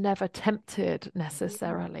who's never tempted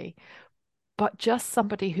necessarily, but just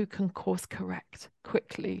somebody who can course correct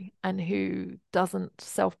quickly and who doesn't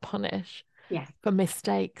self-punish Yes, for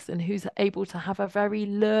mistakes and who's able to have a very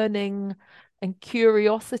learning and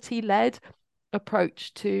curiosity-led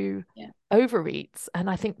approach to yeah, overeats. And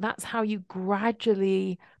I think that's how you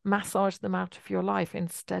gradually massage them out of your life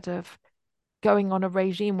instead of going on a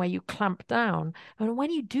regime where you clamp down. And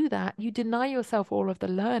when you do that, you deny yourself all of the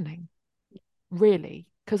learning, really,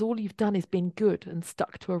 because all you've done is been good and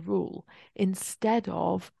stuck to a rule instead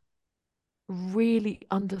of really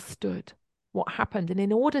understood what happened. And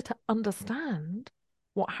in order to understand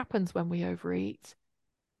what happens when we overeat,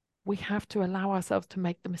 we have to allow ourselves to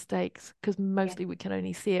make the mistakes because yeah, mostly we can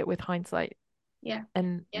only see it with hindsight. yeah,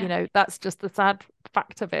 And, yeah, that's just the sad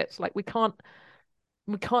fact of it. Like we can't,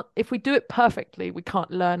 if we do it perfectly, we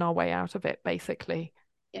can't learn our way out of it, basically.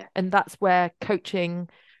 yeah, And that's where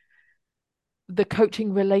the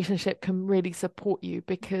coaching relationship can really support you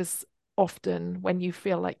because often when you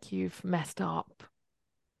feel like you've messed up,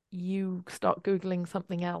 you start Googling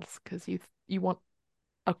something else because you want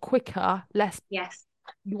a quicker, less, yes,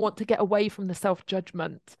 you want to get away from the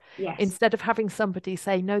self-judgment yes, instead of having somebody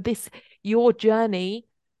say, no, your journey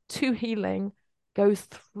to healing goes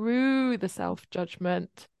through the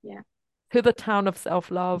self-judgment yeah, to the town of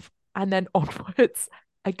self-love and then onwards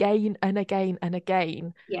again and again and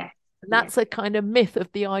again. yes, And yes, that's a kind of myth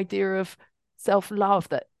of the idea of self-love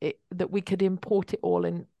that we could import it all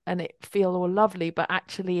in and it feel all lovely, but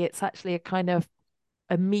actually it's actually a kind of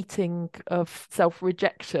a meeting of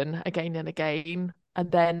self-rejection again and again,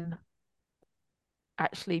 and then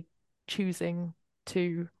actually choosing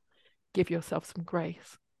to give yourself some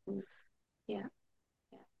grace. yeah.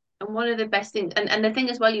 And one of the best things, and the thing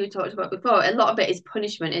as well you talked about before, a lot of it is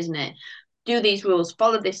punishment, isn't it? Do these rules,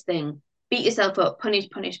 follow this thing, beat yourself up, punish,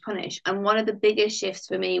 punish, punish. And one of the biggest shifts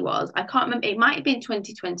for me was, I can't remember, it might have been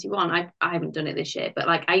 2021. I haven't done it this year, but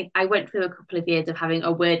like I went through a couple of years of having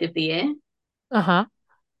a word of the year. Uh-huh.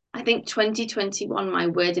 I think 2021, my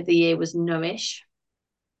word of the year was nourish.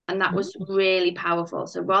 And that was Mm. really powerful.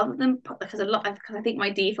 So rather than, because I think my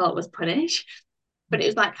default was punish, but it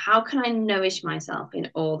was like, how can I nourish myself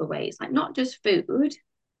in all the ways? Like, not just food,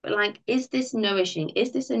 but like, is this nourishing?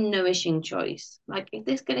 Is this a nourishing choice? Like, is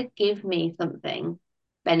this going to give me something?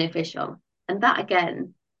 beneficial. And that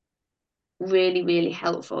again, really, really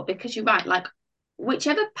helpful, because you're right, like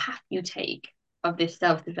whichever path you take of this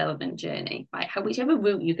self-development journey, right, whichever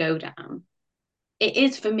route you go down, it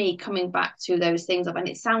is for me coming back to those things of, and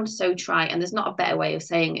it sounds so trite and there's not a better way of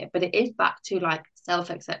saying it, but it is back to like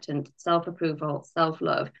self-acceptance, self-approval,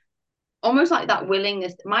 self-love, almost like that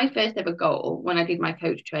willingness. My first ever goal when I did my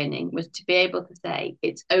coach training was to be able to say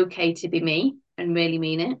it's okay to be me and really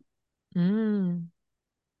mean it.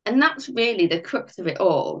 And that's really the crux of it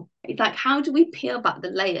all. It's like, how do we peel back the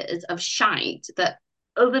layers of shite that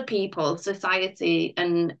other people, society,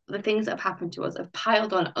 and the things that have happened to us have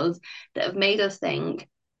piled on us, that have made us think,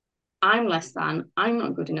 I'm less than, I'm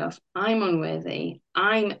not good enough, I'm unworthy,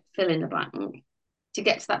 I'm fill in the blank, to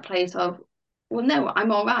get to that place of, well, no,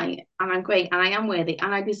 I'm all right, and I'm great, and I am worthy,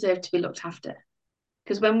 and I deserve to be looked after.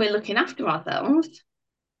 Because when we're looking after ourselves,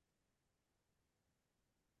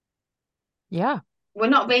 we're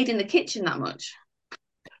not raiding the kitchen that much.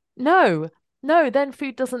 No, then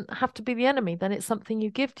food doesn't have to be the enemy. Then it's something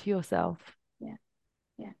you give to yourself. Yeah.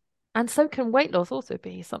 Yeah. And so can weight loss also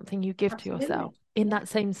be something you give Absolutely. to yourself in that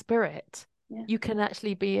same spirit. Yeah. You can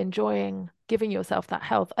actually be enjoying giving yourself that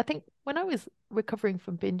health. I think when I was recovering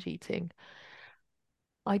from binge eating,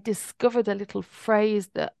 I discovered a little phrase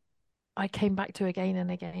that I came back to again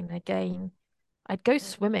and again and again. I'd go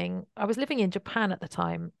swimming. I was living in Japan at the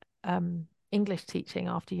time, English teaching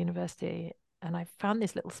after university, and I found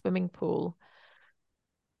this little swimming pool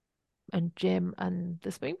and gym, and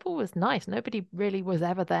the swimming pool was nice. Nobody really was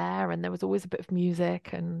ever there, and there was always a bit of music,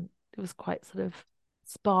 and it was quite sort of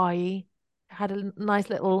spa-y. Had a nice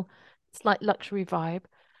little slight luxury vibe.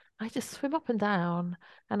 I just swim up and down,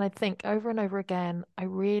 and I'd think over and over again, I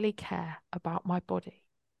really care about my body.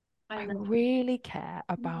 I really care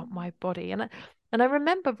about my body. And I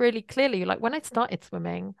remember really clearly, like when I started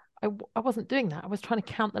swimming, I wasn't doing that. I was trying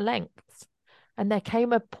to count the lengths. And there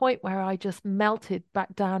came a point where I just melted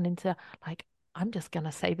back down into like, I'm just going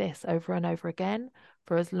to say this over and over again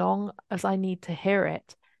for as long as I need to hear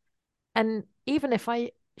it. And even if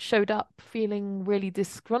I showed up feeling really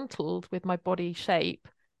disgruntled with my body shape,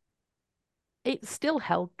 it still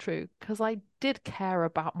held true because I did care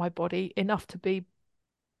about my body enough to be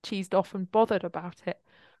cheesed off and bothered about it.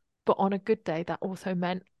 But on a good day, that also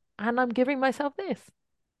meant, and I'm giving myself this.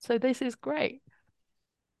 So this is great.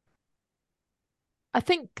 I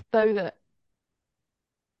think, though, that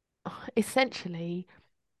essentially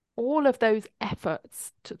all of those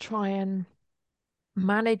efforts to try and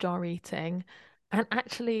manage our eating, and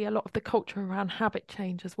actually a lot of the culture around habit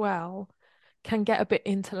change as well, can get a bit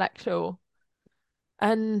intellectual.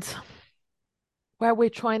 And where we're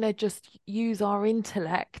trying to just use our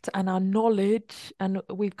intellect and our knowledge, and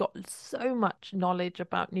we've got so much knowledge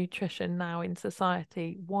about nutrition now in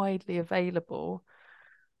society, widely available.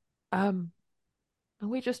 And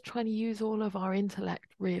we're just trying to use all of our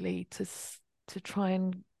intellect really to try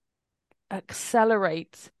and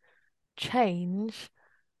accelerate change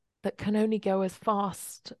that can only go as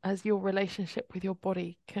fast as your relationship with your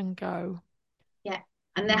body can go. Yeah.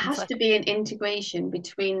 And there has to be an integration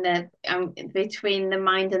between the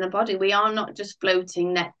mind and the body. We are not just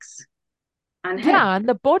floating necks and heads. Yeah, and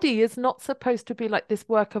the body is not supposed to be like this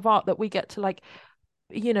work of art that we get to like,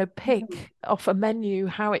 pick off a menu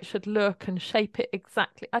how it should look and shape it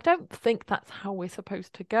exactly. I don't think that's how we're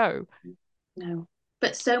supposed to go. No.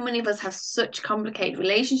 But so many of us have such complicated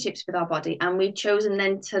relationships with our body, and we've chosen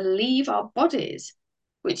then to leave our bodies,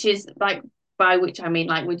 which is like, by which I mean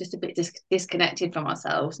like we're just a bit disconnected from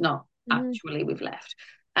ourselves, not actually we've left.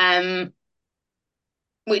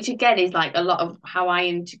 Which again is like a lot of how I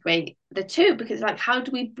integrate the two, because like, how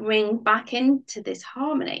do we bring back into this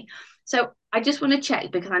harmony? So I just want to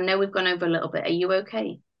check, because I know we've gone over a little bit. Are you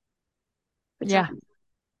okay? Yeah.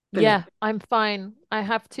 Yeah, I'm fine. I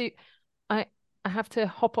have to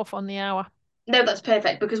hop off on the hour. No, that's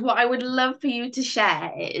perfect, because what I would love for you to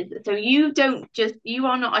share is, so you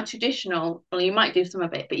are not a traditional, well, you might do some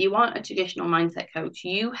of it, but you aren't a traditional mindset coach.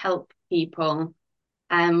 You help people.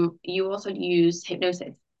 You also use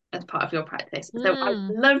hypnosis as part of your practice. So I'd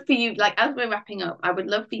love for you, like as we're wrapping up, I would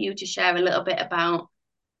love for you to share a little bit about,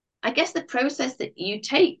 I guess, the process that you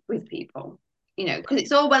take with people. Because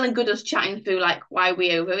it's all well and good us chatting through like why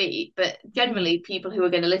we overeat, but generally people who are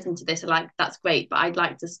going to listen to this are like, that's great, but I'd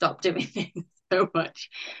like to stop doing this so much.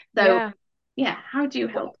 So yeah, how do you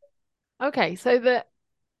help? Okay, so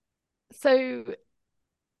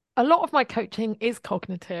a lot of my coaching is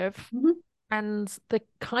cognitive, and the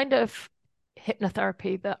kind of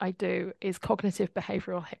hypnotherapy that I do is cognitive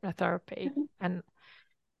behavioral hypnotherapy. And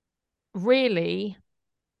really,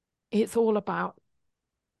 it's all about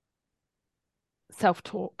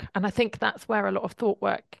self-talk. And I think that's where a lot of thought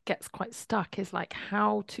work gets quite stuck, is like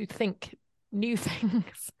how to think new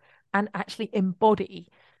things and actually embody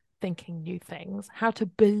thinking new things, how to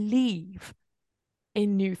believe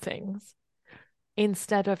in new things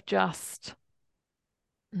instead of just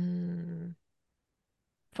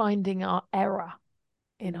finding our error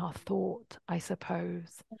in our thought, I suppose.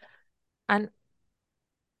 And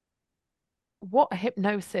what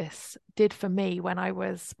hypnosis did for me when I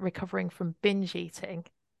was recovering from binge eating,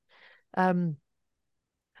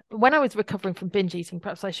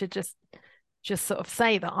 perhaps I should just sort of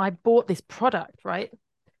say that I bought this product, right?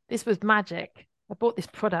 This was magic. I bought this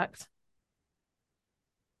product,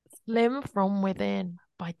 Slim from Within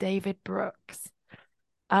by David Brooks.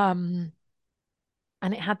 And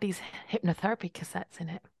it had these hypnotherapy cassettes in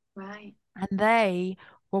it. Right. And they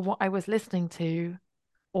were what I was listening to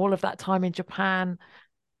all of that time in Japan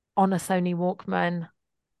on a Sony Walkman,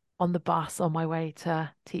 on the bus on my way to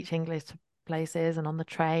teach English to places, and on the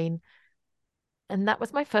train. And that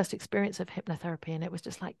was my first experience of hypnotherapy. And it was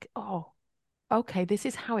just like, oh, okay, this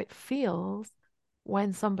is how it feels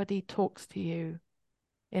when somebody talks to you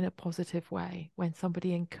in a positive way, when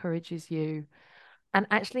somebody encourages you. And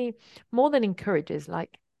actually, more than encourages,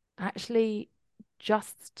 like actually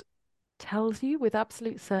just tells you with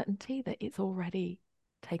absolute certainty that it's already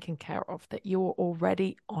taken care of, that you're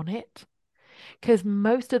already on it. Because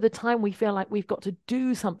most of the time we feel like we've got to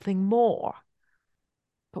do something more.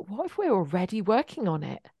 But what if we're already working on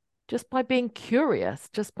it? Just by being curious,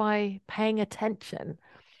 just by paying attention.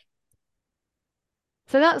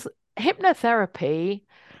 So that's hypnotherapy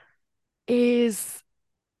is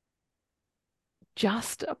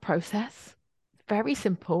just a process, very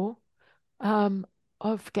simple,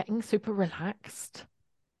 of getting super relaxed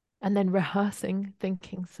and then rehearsing,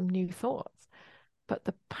 thinking some new thoughts. But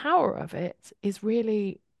the power of it is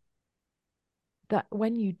really that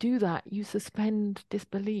when you do that, you suspend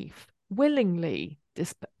disbelief, willingly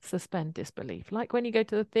suspend disbelief. Like when you go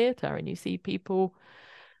to the theatre and you see people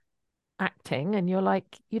acting and you're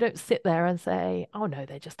like, you don't sit there and say, oh no,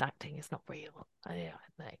 they're just acting, it's not real.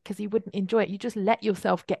 Because you wouldn't enjoy it. You just let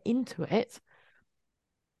yourself get into it.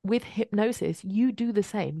 With hypnosis, you do the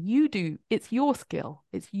same. It's your skill,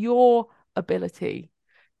 it's your ability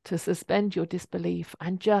to suspend your disbelief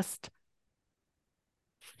and just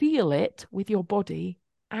feel it with your body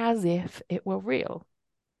as if it were real.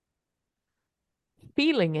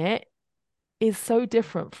 Feeling it is so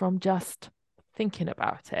different from just thinking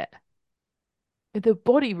about it. The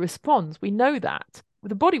body responds. We know that.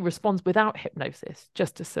 The body responds without hypnosis,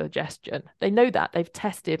 just a suggestion. They know that. They've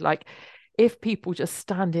tested, like, if people just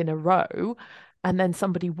stand in a row and then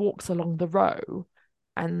somebody walks along the row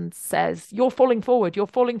and says, you're falling forward,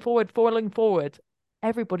 falling forward,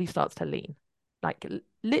 everybody starts to lean. Like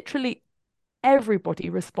literally everybody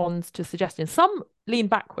responds to suggestions. Some lean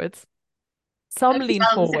backwards, some lean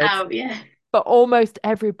forwards, yeah. but almost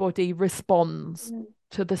everybody responds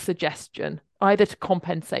to the suggestion, either to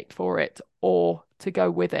compensate for it or to go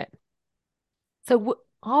with it. So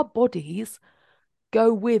our bodies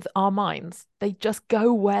go with our minds. They just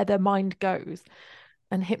go where their mind goes.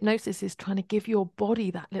 And hypnosis is trying to give your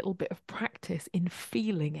body that little bit of practice in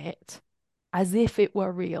feeling it as if it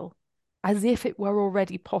were real, as if it were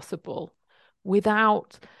already possible,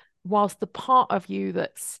 whilst the part of you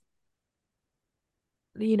that's,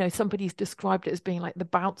 somebody's described it as being like the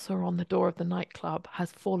bouncer on the door of the nightclub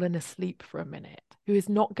has fallen asleep for a minute, who is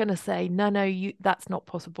not going to say, no, that's not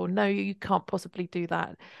possible. No, you can't possibly do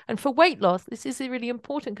that. And for weight loss, this is really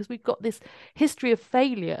important because we've got this history of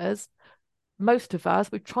failures. Most of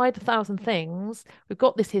us, we've tried 1,000 things. We've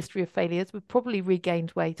got this history of failures. We've probably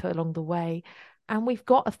regained weight along the way. And we've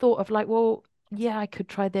got a thought of like, well, yeah, I could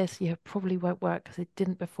try this. Yeah, probably won't work because it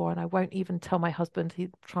didn't before. And I won't even tell my husband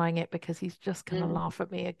he's trying it because he's just going to laugh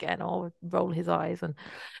at me again or roll his eyes. And,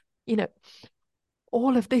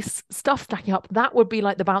 all of this stuff stacking up, that would be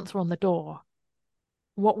like the bouncer on the door.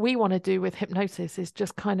 What we want to do with hypnosis is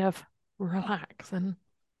just kind of relax and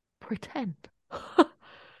pretend.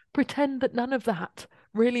 Pretend that none of that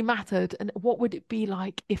really mattered. And what would it be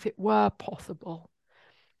like if it were possible?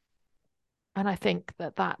 And I think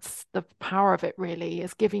that that's the power of it, really,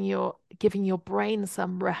 is giving your brain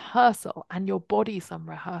some rehearsal and your body some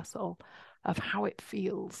rehearsal of how it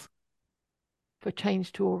feels for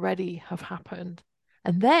change to already have happened.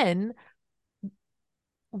 And then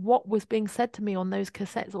what was being said to me on those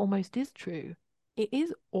cassettes almost is true. It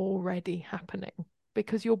is already happening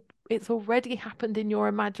because it's already happened in your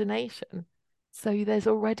imagination. So there's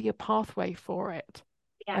already a pathway for it.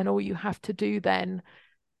 Yeah. And all you have to do then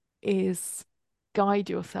is guide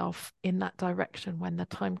yourself in that direction when the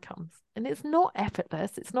time comes. And it's not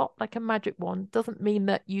effortless. It's not like a magic wand. Doesn't mean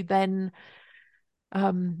that you then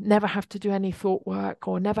never have to do any thought work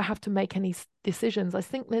or never have to make any decisions. I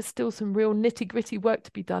think there's still some real nitty-gritty work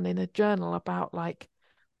to be done in a journal about like,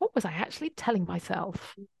 what was I actually telling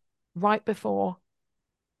myself right before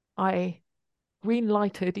I green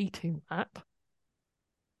lighted eating that?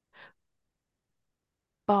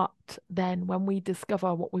 But then when we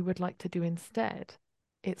discover what we would like to do instead,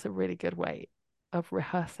 it's a really good way of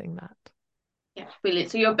rehearsing that. Yeah,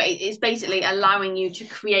 brilliant. So it's basically allowing you to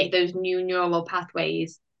create those new neural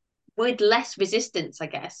pathways with less resistance, I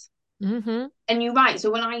guess. Mm-hmm. And you're right.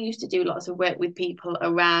 So when I used to do lots of work with people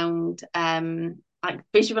around like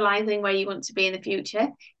visualizing where you want to be in the future,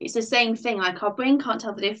 it's the same thing. Like our brain can't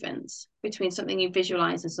tell the difference between something you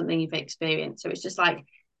visualize and something you've experienced. So it's just like,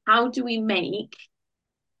 how do we make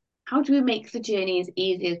the journey as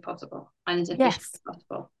easy as possible and as efficient as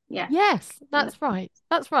possible? Yeah. Yes, that's right.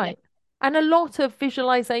 That's right. Yeah. And a lot of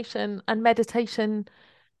visualization and meditation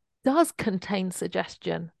does contain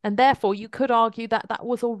suggestion. And therefore, you could argue that that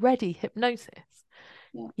was already hypnosis.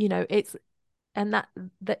 Yeah. You know, it's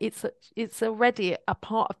already a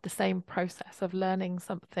part of the same process of learning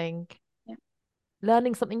something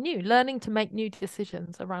new, learning to make new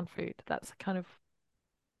decisions around food. That's kind of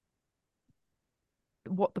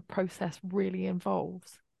what the process really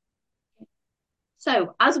involves.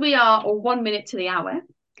 So, as we are 1 minute to the hour,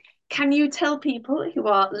 can you tell people who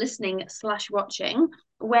are listening/watching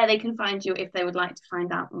where they can find you if they would like to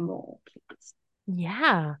find out more, please?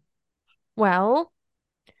 Yeah. Well,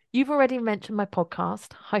 you've already mentioned my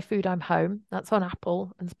podcast, Hi Food, I'm Home. That's on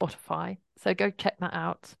Apple and Spotify. So go check that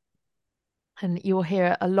out. And you'll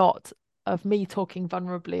hear a lot of me talking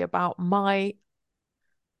vulnerably about my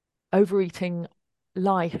overeating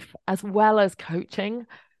life as well as coaching,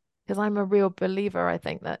 because I'm a real believer. I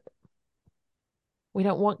think that we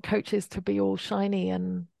don't want coaches to be all shiny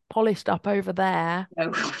and polished up over there.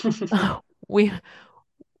 No.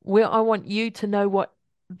 I want you to know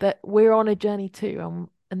that we're on a journey too,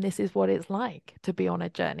 and this is what it's like to be on a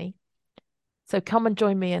journey. So come and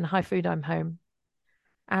join me in Hi Food, I'm Home.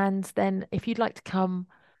 And then if you'd like to come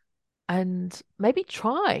and maybe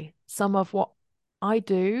try some of what I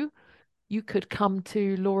do, you could come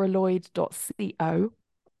to lauralloyd.co.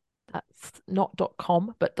 That's not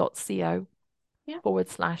 .com, but .co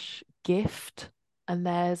 /gift. And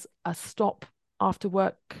there's a stop after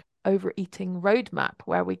work overeating roadmap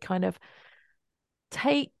where we kind of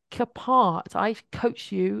take apart. I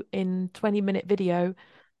coach you in 20-minute video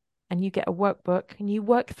and you get a workbook and you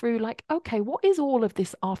work through like, okay, what is all of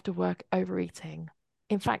this after work overeating?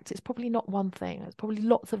 In fact, it's probably not one thing. It's probably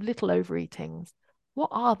lots of little overeatings. What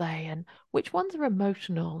are they? And which ones are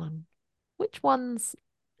emotional? And which ones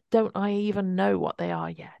don't I even know what they are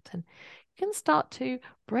yet? And you can start to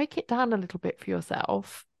break it down a little bit for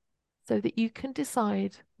yourself so that you can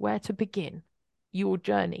decide where to begin your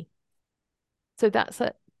journey. So that's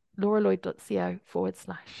at lauralloyd.co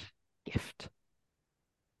 /gift.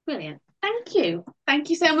 Brilliant. Thank you. Thank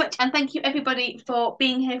you so much. And thank you, everybody, for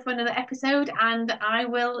being here for another episode. And I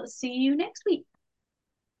will see you next week.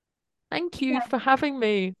 Thank you for having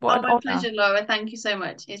me. What an honor. My pleasure, Laura. Thank you so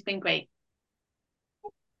much. It's been great.